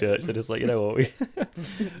 lazily named church. So just like, you know what?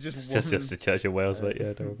 Just just a church in Wales, but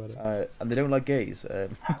yeah, don't worry about it. and they don't like gays.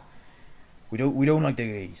 We don't like the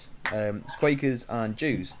gays. Quakers and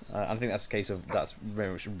Jews. I think that's a case of that's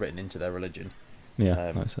very much written into their religion.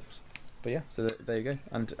 Yeah, makes sense. But yeah, so there you go.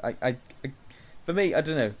 And I for me, I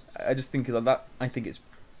don't know. I just think that I think it's.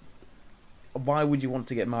 Why would you want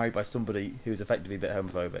to get married by somebody who's effectively a bit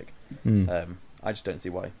homophobic? I just don't see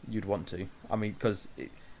why you'd want to. I mean, because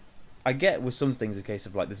I get with some things a case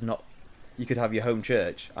of like there's not. You could have your home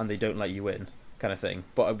church and they don't let you in, kind of thing.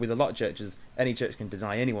 But with a lot of churches, any church can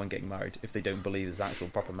deny anyone getting married if they don't believe there's actual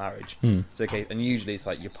proper marriage. So okay, and usually it's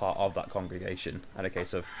like you're part of that congregation, and a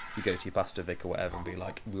case of you go to your pastor, vicar, whatever, and be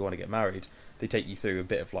like, we want to get married. They take you through a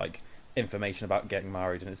bit of like information about getting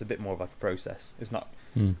married, and it's a bit more of like a process. It's not.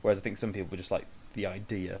 Whereas I think some people just like the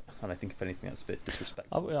idea, and I think if anything that's a bit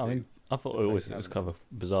disrespectful. I mean, I thought it was kind of a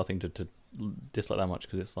bizarre thing to dislike that much,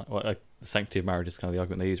 because it's like, well, the sanctity of marriage is kind of the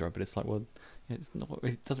argument they use, right? But it's like, well, it's not.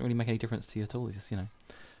 It doesn't really make any difference to you at all. It's just, let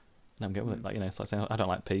them get with it. Like, it's like saying, I don't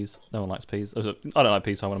like peas. No one likes peas. I don't like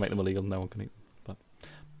peas, so I want to make them illegal. No one can eat them. But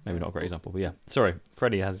maybe not a great example. But yeah, sorry,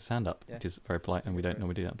 Freddie has his hand up, which is very polite, and we don't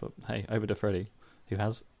normally do that. But hey, over to Freddie, who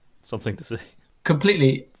has something to say.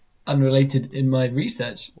 Completely unrelated in my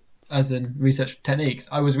research, as in research techniques.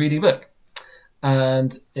 I was reading a book,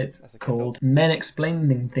 and it's called Men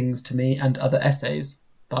Explaining Things to Me and Other Essays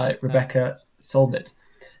by Rebecca Solnit.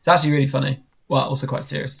 It's actually really funny. Well, also quite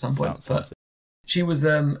serious at some points. But she was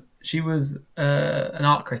an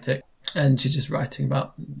art critic, and she's just writing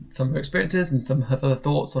about some of her experiences and some of her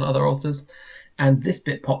thoughts on other authors. And this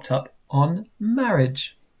bit popped up on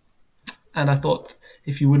marriage. And I thought,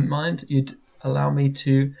 if you wouldn't mind, you'd allow me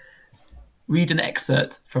to read an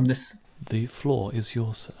excerpt from this. The floor is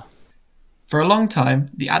yours, sir. For a long time,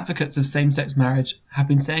 the advocates of same-sex marriage have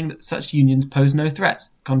been saying that such unions pose no threat,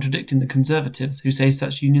 contradicting the conservatives who say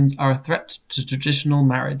such unions are a threat to traditional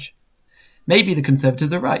marriage. Maybe the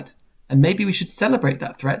conservatives are right, and maybe we should celebrate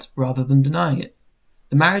that threat rather than denying it.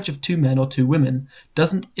 The marriage of two men or two women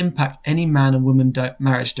doesn't impact any man and woman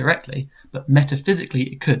marriage directly, but metaphysically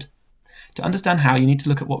it could. To understand how, you need to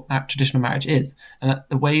look at what traditional marriage is, and at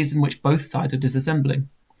the ways in which both sides are disassembling.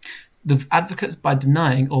 The advocates by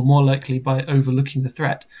denying, or more likely by overlooking the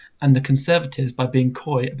threat, and the conservatives by being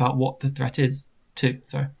coy about what the threat is, too.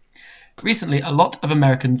 Recently, a lot of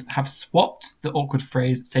Americans have swapped the awkward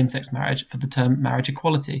phrase same-sex marriage for the term marriage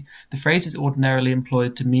equality. The phrase is ordinarily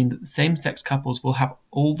employed to mean that the same-sex couples will have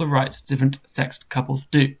all the rights different-sexed couples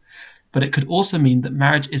do. But it could also mean that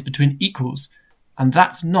marriage is between equals, and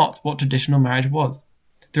that's not what traditional marriage was.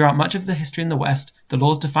 Throughout much of the history in the West, the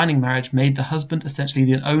laws defining marriage made the husband essentially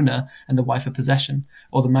the owner and the wife a possession,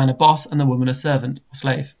 or the man a boss and the woman a servant or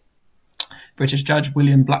slave. British Judge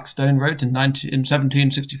William Blackstone wrote in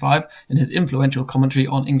 1765 in his influential commentary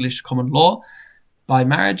on English common law, By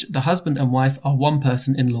marriage, the husband and wife are one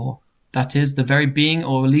person in law. That is, the very being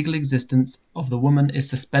or legal existence of the woman is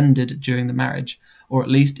suspended during the marriage, or at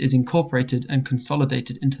least is incorporated and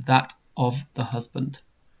consolidated into that of the husband.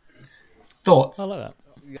 Thoughts? I like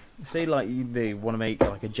that. Say like they want to make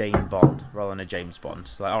like a Jane Bond rather than a James Bond.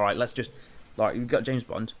 It's like, all right, let's just like you've got James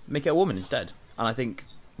Bond, make it a woman instead. And I think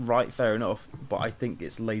right, fair enough, but I think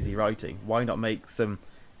it's lazy writing. Why not make some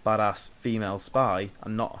badass female spy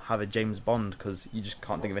and not have a James Bond because you just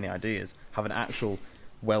can't think of any ideas? Have an actual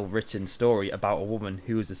well-written story about a woman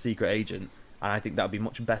who is a secret agent, and I think that would be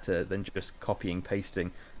much better than just copying, pasting,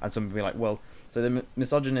 and somebody be like, well, so the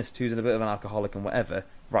misogynist who's a bit of an alcoholic and whatever,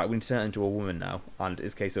 right, we need to turn her into a woman now, and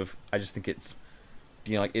it's a case of, I just think it's,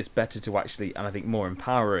 you know, like, it's better to actually, and I think more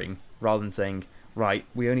empowering, rather than saying, right,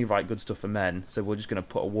 we only write good stuff for men, so we're just going to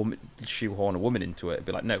put a woman, shoehorn a woman into it,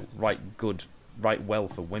 be like, no, write well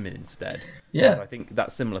for women instead. Yeah. So I think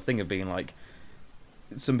that similar thing of being like,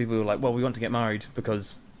 some people are like, well, we want to get married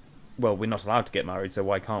because, well, we're not allowed to get married, so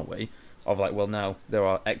why can't we? Of like, well, now there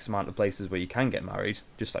are X amount of places where you can get married,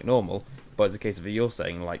 just like normal. But it's a case of you're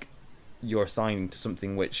saying, like, you're assigning to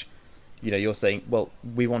something which, you know, you're saying, well,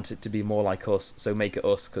 we want it to be more like us, so make it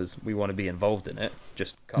us because we want to be involved in it,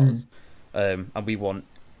 just because. And we want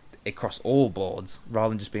it across all boards, rather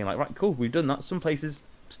than just being like, right, cool, we've done that. Some places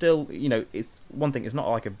still, you know, it's one thing, it's not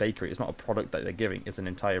like a bakery, it's not a product that they're giving, it's an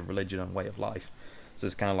entire religion and way of life. So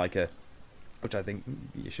it's kind of like which I think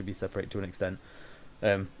it should be separated to an extent.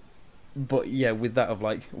 But yeah, with that of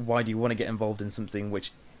like, why do you want to get involved in something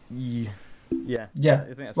which, yeah. Yeah. I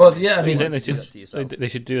think that's Well, yeah, I mean, they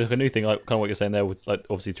should do like a new thing, like kind of what you're saying there. With like,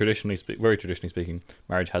 obviously, very traditionally speaking,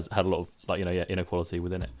 marriage has had a lot of like, you know, inequality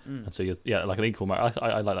within it, and so like an equal marriage.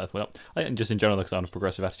 I like that. Well, I think just in general, the kind of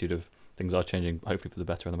progressive attitude of things are changing, hopefully for the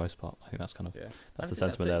better, in the most part. I think that's kind of that's the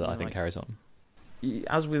sentiment there that I think like, carries on.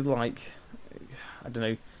 As with like, I don't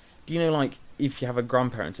know, do you know like if you have a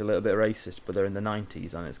grandparent a little bit racist, but they're in the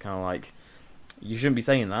 90s, and it's kind of like, you shouldn't be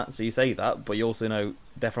saying that, so you say that, but you also know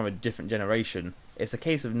they're from a different generation. It's a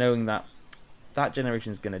case of knowing that that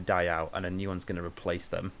generation is going to die out and a new one's going to replace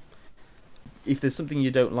them. If there's something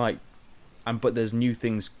you don't like, but there's new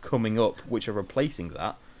things coming up which are replacing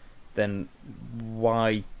that, then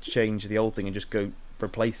why change the old thing and just go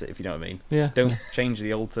replace it, if you know what I mean? Yeah. Don't change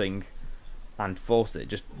the old thing and force it,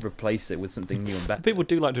 just replace it with something new and better. People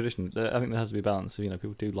do like tradition. I think there has to be a balance. So, you know,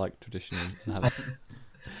 people do like tradition and have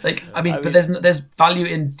like, I mean, but there's value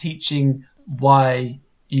in teaching why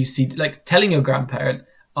you see, like, telling your grandparent,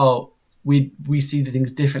 oh, we see the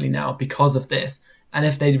things differently now because of this, and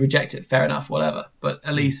if they reject it, fair enough, whatever. But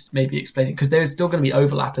at least maybe explaining, because there is still going to be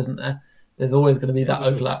overlap, isn't there? There's always going to be that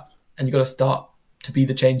overlap, and you've got to start to be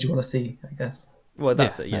the change you want to see, I guess. Well,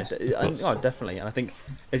 that's it, yeah. Oh, definitely. And I think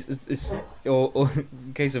it's or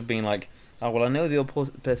a case of being like, oh, well, I know the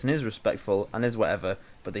other person is respectful and is whatever,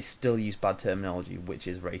 but they still use bad terminology, which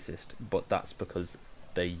is racist. But that's because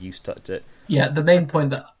they used to it. Yeah, the main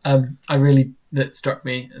point that that struck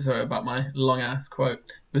me, sorry about my long-ass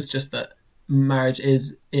quote, was just that marriage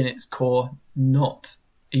is, in its core, not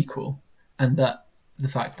equal. And that the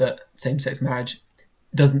fact that same-sex marriage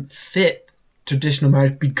doesn't fit traditional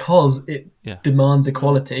marriage because it demands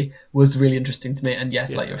equality was really interesting to me. And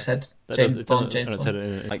yes, like you said, James Bond.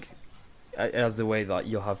 Like, as the way that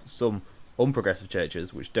you'll have some unprogressive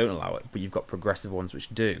churches which don't allow it, but you've got progressive ones which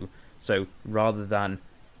do. So rather than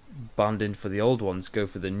banding for the old ones, go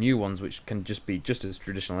for the new ones which can just be just as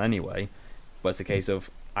traditional anyway. But it's a case of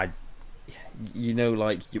like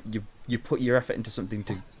you put your effort into something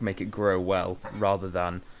to make it grow well, rather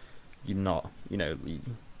than you not, you know.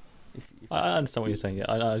 I understand what you're saying. Yeah,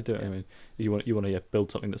 I do. Yeah. I mean, you want to build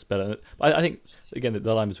something that's better. But I think again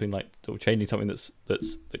the line between like sort of changing something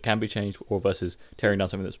that can be changed, or versus tearing down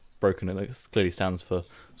something that's broken and that clearly stands for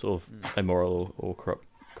sort of immoral or corrupt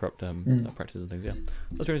practices and things. Yeah,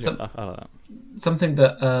 that's really interesting. I like that. Something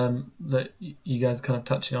that you guys kind of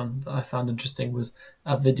touching on that I found interesting was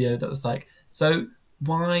a video that was like, so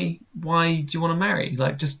why do you want to marry?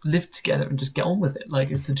 Like, just live together and just get on with it. Like,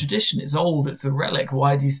 it's a tradition, it's old, it's a relic.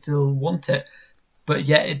 Why do you still want it? But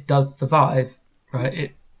yet it does survive, right?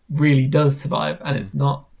 It really does survive, and it's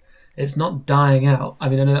not dying out. I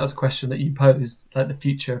mean, I know that was a question that you posed, like the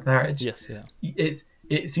future of marriage. Yes, yeah.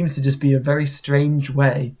 It seems to just be a very strange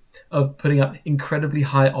way of putting up incredibly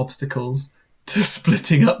high obstacles to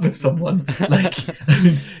splitting up with someone. Like, I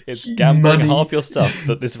mean, it's gambling half your stuff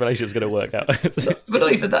that this relationship is going to work out. But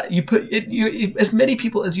not even that. You put as many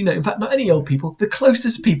people as you know. In fact, not any old people. The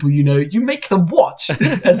closest people you know, you make them watch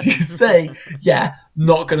as you say, "Yeah,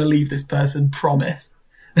 not going to leave this person. Promise."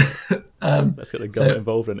 Let's get the government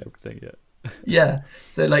involved in everything. Yeah.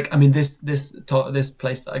 So like, I mean, this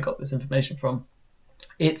place that I got this information from,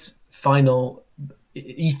 its final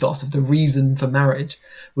ethos of the reason for marriage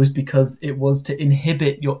was because it was to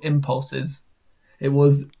inhibit your impulses. It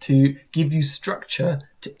was to give you structure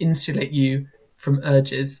to insulate you from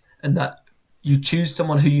urges, and that you choose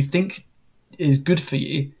someone who you think is good for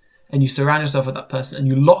you, and you surround yourself with that person, and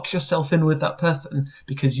you lock yourself in with that person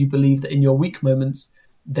because you believe that in your weak moments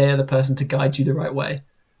they're the person to guide you the right way.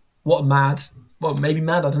 Maybe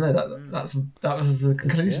mad. I don't know. That was the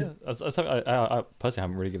conclusion. Yeah, I personally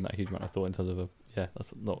haven't really given that a huge amount of thought in terms of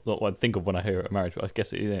that's not what I think of when I hear a marriage. But I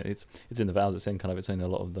guess it's in the vows. It's in a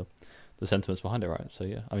lot of the sentiments behind it, right? So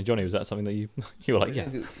yeah, I mean, Johnny, was that something that you were like, yeah?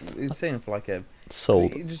 It's saying for like a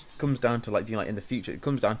sold. It just comes down to like, do you like in the future? It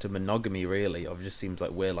comes down to monogamy, really. It just seems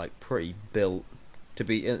like we're like pretty built to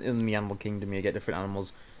be in the animal kingdom. You get different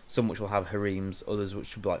animals. Some which will have harems, others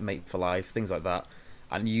which will be like mate for life, things like that.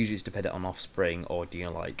 And usually it's dependent on offspring or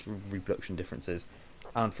like reproduction differences.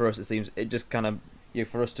 And for us, it seems it just kind of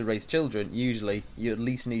for us to raise children, usually you at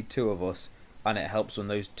least need two of us, and it helps when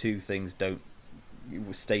those two things don't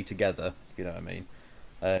stay together. If you know what I mean.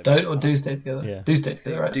 Don't or do stay together. Yeah. Do stay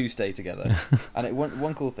together, right? Do stay together. And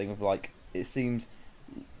one cool thing of like it seems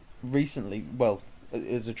recently, well,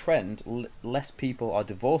 as a trend, less people are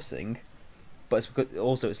divorcing. But it's because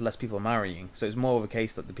also it's less people marrying, so it's more of a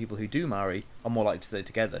case that the people who do marry are more likely to stay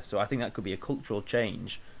together. So I think that could be a cultural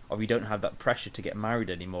change of you don't have that pressure to get married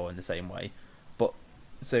anymore in the same way. But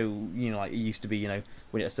so like it used to be, when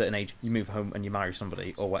you're at a certain age, you move home and you marry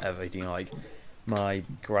somebody or whatever. Like my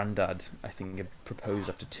granddad, I think, proposed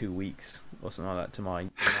after 2 weeks or something like that to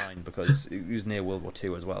mine because it was near World War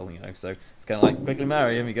II as well. So it's kind of like quickly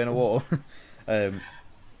marry him, you're going to war.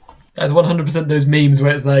 That's 100% those memes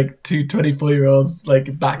where it's like two 24-year-olds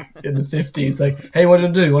like back in the 50s, like, hey, what do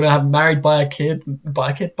you do? You want to have married, buy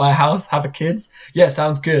a house, have a kids? Yeah,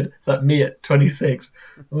 sounds good. It's like me at 26.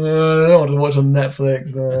 I don't want to watch on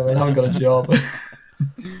Netflix. I haven't got a job.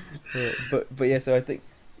 but yeah, so I think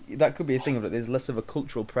that could be a thing of it. There's less of a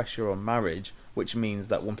cultural pressure on marriage, which means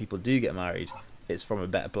that when people do get married, it's from a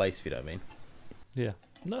better place, if you know what I mean. Yeah.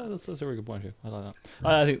 No, that's a very good point, too. I like that.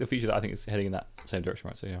 I think the future, I think it's heading in that same direction,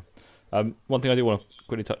 right? So, yeah. One thing I do want to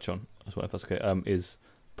quickly touch on, as well, if that's okay, is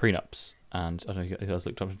prenups. And I don't know if you guys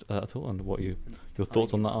looked up at all and what your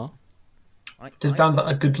thoughts on that are. Just found that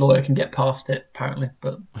a good lawyer can get past it, apparently,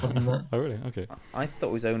 but other than that. Oh, really? Okay. I thought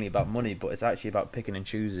it was only about money, but it's actually about picking and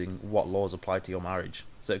choosing what laws apply to your marriage.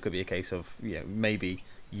 So it could be a case of, maybe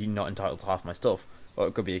you're not entitled to half my stuff, or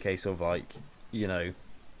it could be a case of, like, I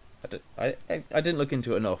didn't look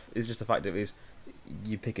into it enough. It's just the fact that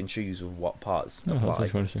you pick and choose with what parts apply. That's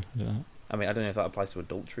interesting. Yeah. I mean, I don't know if that applies to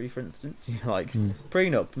adultery, for instance.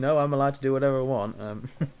 Prenup. No, I'm allowed to do whatever I want.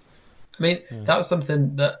 I mean, that was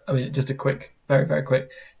something that, just a quick, very, very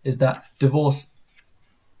quick, is that divorce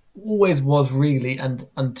always was really, and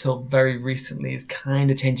until very recently is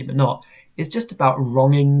kind of changing, but not. It's just about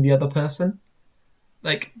wronging the other person.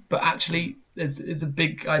 Like, but actually, it's a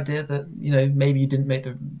big idea that, maybe you didn't make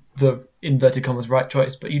the inverted commas right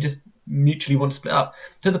choice, but you just mutually want to split up.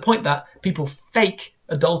 To the point that people fake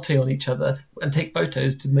adulting on each other and take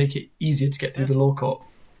photos to make it easier to get through the law court.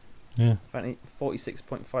 Yeah. Apparently,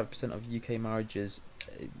 46.5% of UK marriages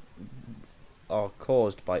are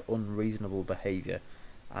caused by unreasonable behaviour,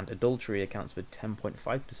 and adultery accounts for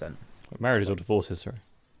 10.5%. Marriages or divorces, sorry.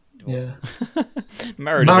 Yeah.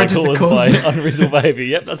 Marriages are caused by unreasonable behaviour.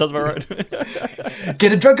 Yep, that sounds about right.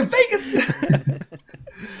 Get a drunk in Vegas!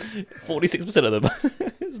 46% of them.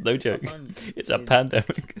 It's no joke. It's a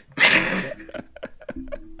pandemic.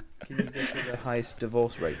 Can you guess what the highest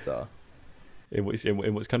divorce rates are? In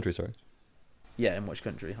which country, sorry? Yeah, in which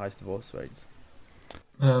country? Highest divorce rates?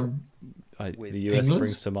 The US England?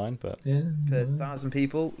 springs to mind, but... Yeah. Per 1,000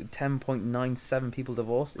 people, 10.97 people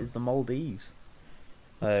divorced is the Maldives.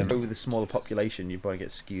 With a smaller population, you probably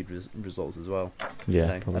get skewed results as well.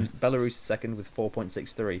 Yeah, probably. And Belarus is second with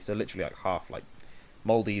 4.63, so literally like half. Like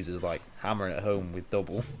Maldives is like hammering it home with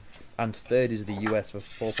double, and third is the US with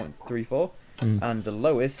 4.34, and the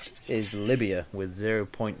lowest is Libya with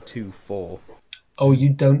 0.24. Oh, you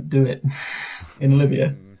don't do it in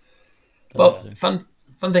Libya. Well, fun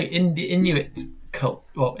thing in the Inuit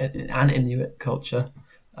Inuit culture.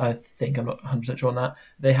 I think, I'm not 100% sure on that,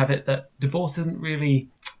 they have it that divorce isn't really,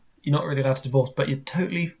 you're not really allowed to divorce, but you're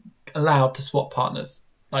totally allowed to swap partners,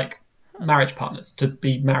 like marriage partners, to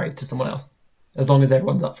be married to someone else, as long as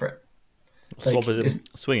everyone's up for it. Swap as in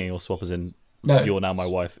swinging, or swap as in no, you're now my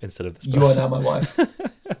wife instead of this person? You are now my wife.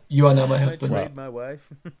 You are now my husband. I trade my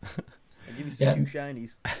wife. Give me some Yeah. two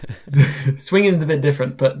shinies. Swinging's a bit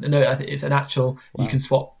different, but no, I think it's an actual. Wow. You can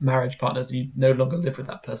swap marriage partners. You no longer live with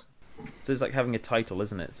that person. So it's like having a title,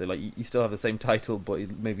 isn't it? So like you still have the same title, but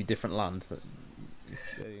maybe different land.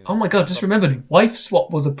 Oh my god! Just remembered, Wife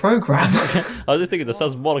Swap was a program. I was just thinking that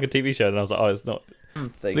sounds more like a TV show, and I was like, oh, it's not.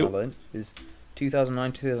 Thing I learned is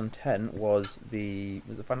 2009-2010 was the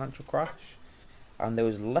financial crash, and there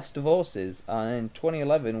was less divorces. And in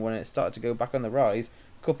 2011, when it started to go back on the rise,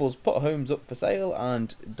 couples put homes up for sale,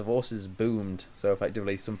 and divorces boomed. So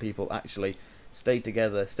effectively, some people actually stayed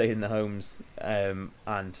together, stayed in their homes, and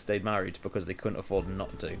stayed married because they couldn't afford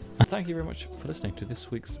not to. Thank you very much for listening to this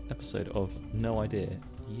week's episode of No Idea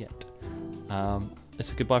Yet.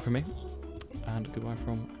 It's a goodbye from me, and a goodbye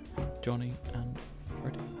from Johnny and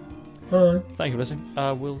Freddie. Bye. Thank you for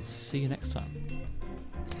listening. We'll see you next time.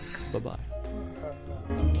 Bye-bye.